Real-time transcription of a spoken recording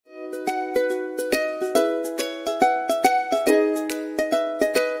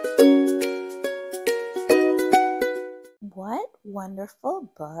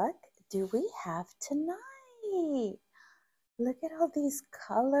wonderful book do we have tonight? Look at all these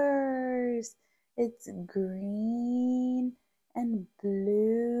colors. It's green and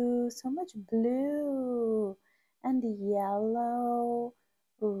blue, so much blue, and yellow,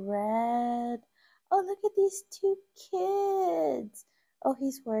 red. Oh, look at these two kids. Oh,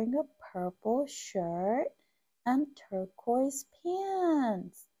 he's wearing a purple shirt and turquoise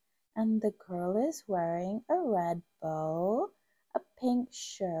pants. And the girl is wearing a red bow, a pink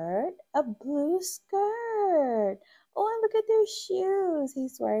shirt, a blue skirt. Oh, and look at their shoes.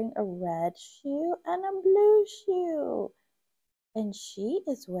 He's wearing a red shoe and a blue shoe. And she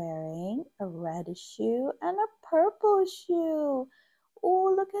is wearing a red shoe and a purple shoe.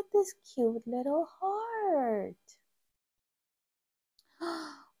 Oh, look at this cute little heart.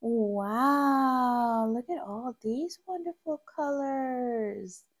 Wow, look at all these wonderful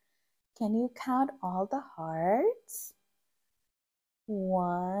colors. Can you count all the hearts?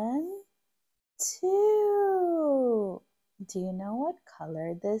 1, 2. Do you know what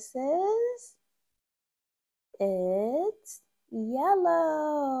color this is? It's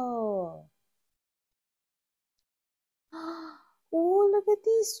yellow. Oh, look at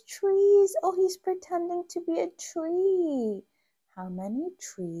these trees. Oh, he's pretending to be a tree. How many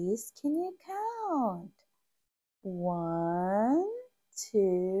trees can you count? 1,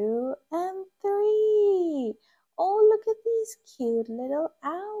 2, and 3. Oh, look at these cute little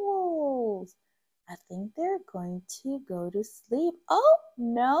owls. I think they're going to go to sleep. Oh,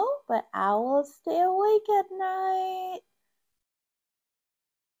 no, but owls stay awake at night.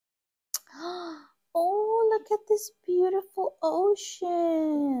 Oh, look at this beautiful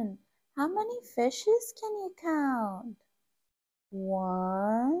ocean. How many fishes can you count?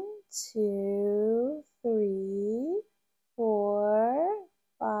 1, 2, 3, 4,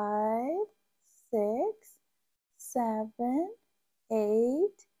 5, 6, 7,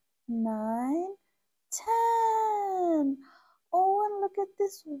 8, 9, 10. Oh, and look at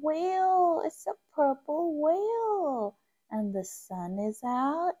this whale. It's a purple whale. And the sun is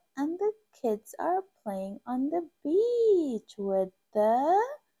out, and the kids are playing on the beach with the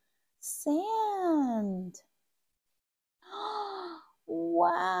sand.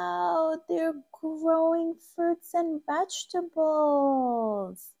 Wow, they're growing fruits and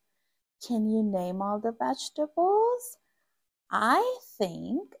vegetables. Can you name all the vegetables? I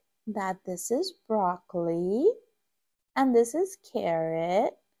think that this is broccoli, and this is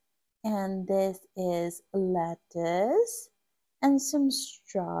carrot, and this is lettuce, and some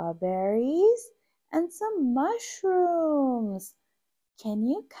strawberries, and some mushrooms. Can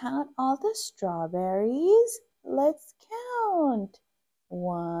you count all the strawberries? Let's count.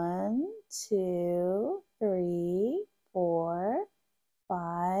 1, 2, 3, 4,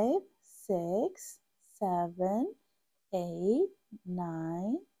 5, 6, 7, 8,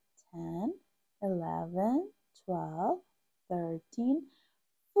 9, 10, 11, 12, 13,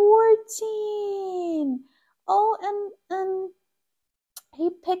 14. Oh, and he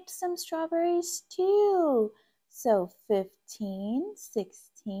picked some strawberries too. So 15,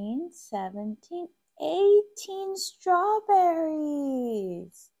 16, 17, 18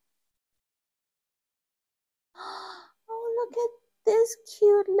 strawberries. Oh, look at this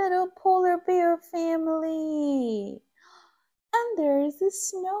cute little polar bear family. And there's a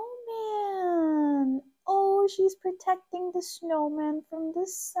snowman. Oh, she's protecting the snowman from the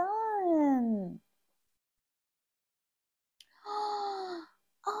sun.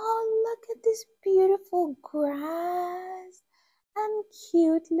 Oh, look at this beautiful grass and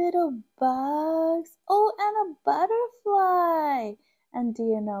cute little bugs. Oh, and a butterfly. And do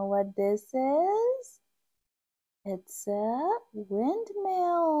you know what this is? It's a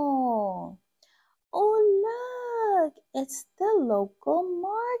windmill. Oh, look, it's the local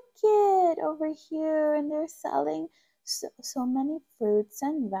market over here, and they're selling so many fruits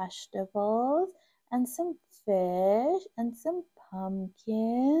and vegetables, and some fish, and some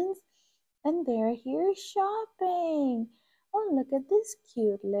pumpkins, and they're here shopping. Oh, look at this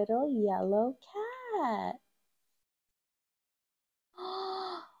cute little yellow cat.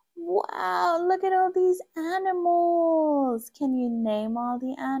 Wow, look at all these animals. Can you name all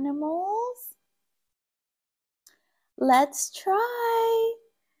the animals? Let's try.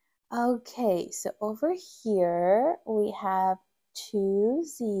 Okay, so over here we have two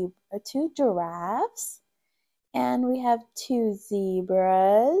giraffes, and we have two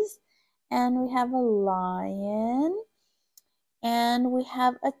zebras, and we have a lion, and we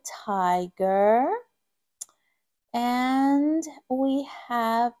have a tiger, and we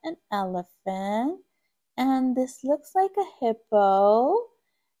have an elephant, and this looks like a hippo,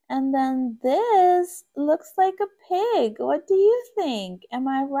 And then this looks like a pig. What do you think? Am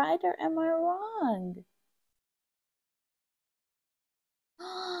I right or am I wrong?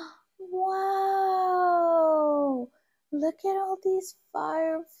 Wow! Look at all these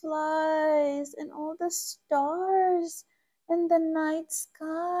fireflies and all the stars in the night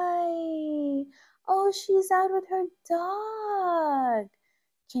sky. Oh, she's out with her dog.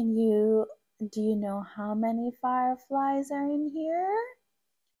 Do you know how many fireflies are in here?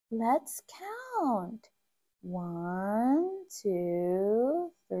 Let's count. One, two,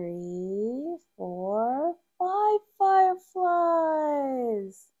 three, four, five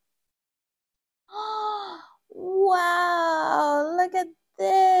fireflies. Wow, look at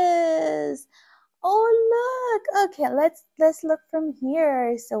this. Oh, look. Okay, let's look from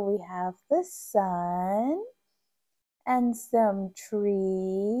here. So we have the sun and some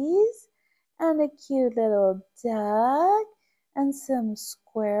trees and a cute little duck and some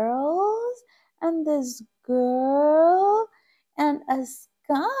squirrels and this girl and a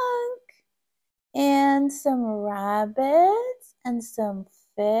skunk and some rabbits and some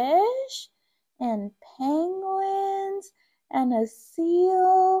fish and penguins and a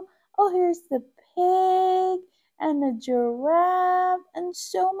seal. Oh, here's the pig and a giraffe and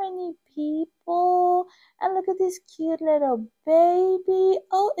so many people. And look at this cute little baby.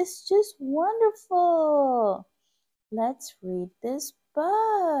 Oh, it's just wonderful. Let's read this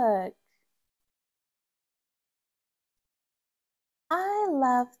book. I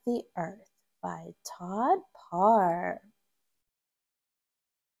Love the Earth by Todd Parr.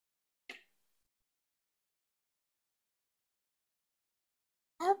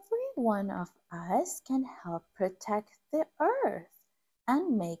 Every one of us can help protect the earth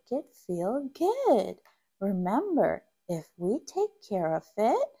and make it feel good. Remember, if we take care of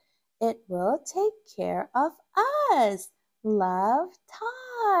it, it will take care of us. Love,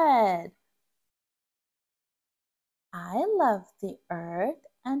 Todd. I love the earth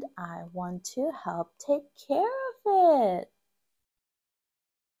and I want to help take care of it.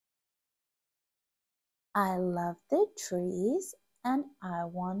 I love the trees and I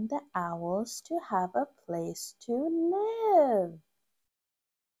want the owls to have a place to live.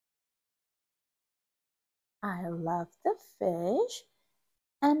 I love the fish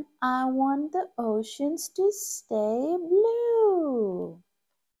and I want the oceans to stay blue.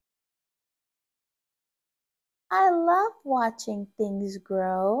 I love watching things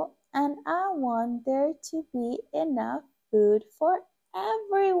grow and I want there to be enough food for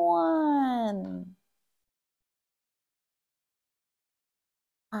everyone.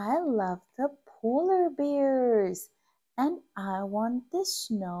 I love the polar bears and I want the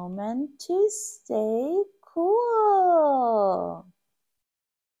snowmen to stay cool.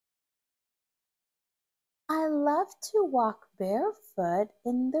 I love to walk barefoot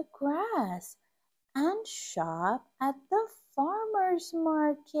in the grass and shop at the farmer's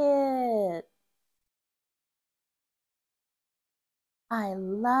market. I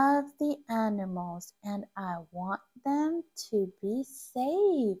love the animals and I want them to be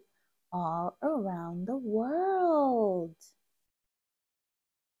safe all around the world.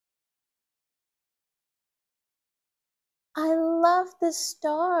 I love the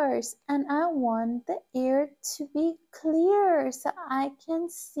stars and I want the air to be clear so I can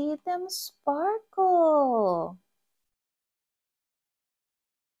see them sparkle.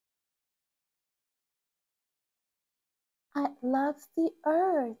 I love the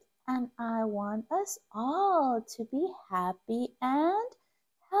earth and I want us all to be happy and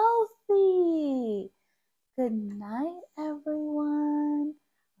healthy. Good night, everyone.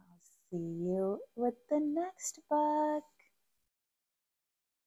 I'll see you with the next book.